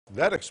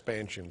That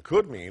expansion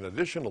could mean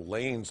additional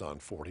lanes on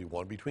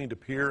 41 between De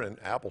Pere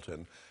and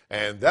Appleton,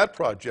 and that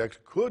project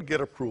could get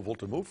approval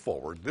to move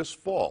forward this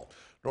fall.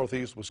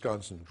 Northeast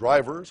Wisconsin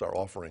drivers are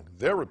offering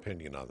their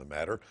opinion on the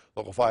matter.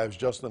 Local 5's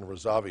Justin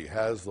Razavi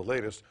has the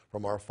latest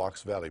from our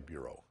Fox Valley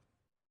Bureau.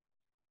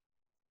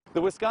 The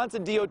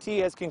Wisconsin DOT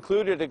has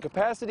concluded a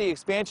capacity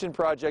expansion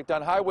project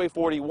on Highway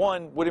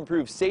 41 would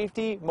improve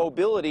safety,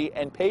 mobility,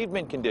 and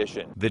pavement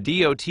condition. The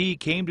DOT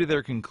came to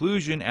their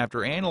conclusion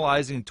after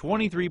analyzing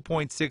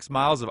 23.6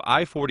 miles of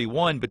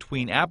I-41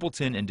 between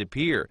Appleton and De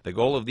Pere. The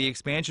goal of the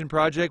expansion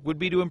project would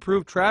be to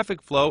improve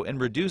traffic flow and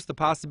reduce the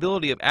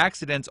possibility of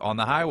accidents on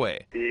the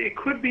highway. It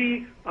could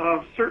be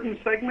certain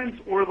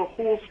segments or the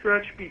whole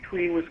stretch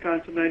between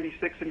Wisconsin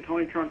 96 and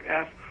County Trunk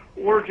F,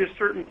 or just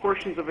certain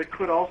portions of it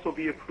could also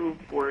be approved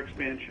for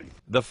expansion.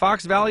 The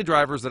Fox Valley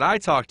drivers that I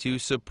talked to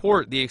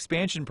support the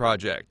expansion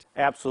project.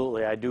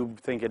 Absolutely. I do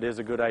think it is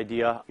a good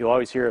idea. You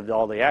always hear of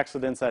all the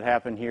accidents that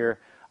happen here.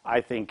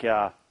 I think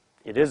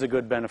it is a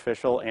good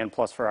beneficial, and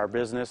plus for our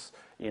business,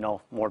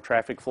 more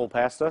traffic flow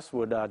past us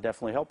would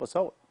definitely help us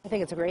out. I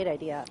think it's a great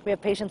idea. We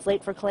have patients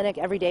late for clinic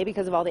every day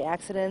because of all the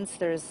accidents.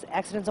 There's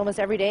accidents almost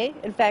every day.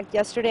 In fact,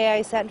 yesterday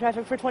I sat in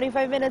traffic for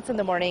 25 minutes in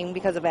the morning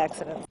because of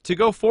accidents. To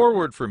go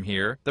forward from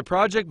here, the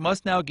project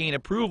must now gain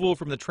approval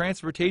from the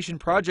Transportation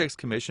Projects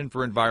Commission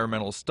for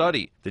Environmental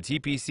Study. The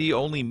TPC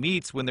only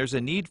meets when there's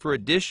a need for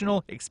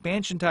additional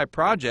expansion-type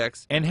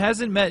projects and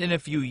hasn't met in a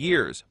few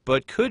years,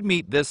 but could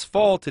meet this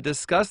fall to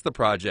discuss the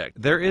project.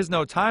 There is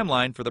no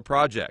timeline for the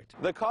project.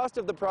 The cost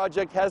of the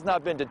project has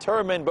not been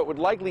determined, but would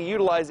likely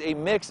utilize a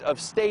mix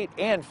of state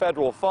and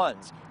federal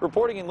funds.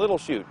 Reporting in Little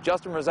Chute,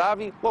 Justin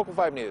Razavi, Local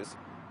 5 News.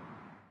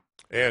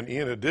 And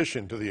in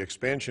addition to the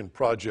expansion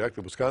project,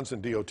 the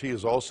Wisconsin DOT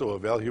is also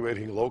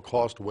evaluating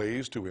low-cost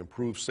ways to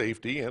improve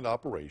safety and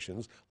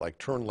operations, like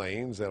turn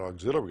lanes and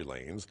auxiliary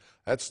lanes.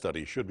 That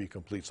study should be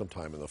complete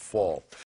sometime in the fall.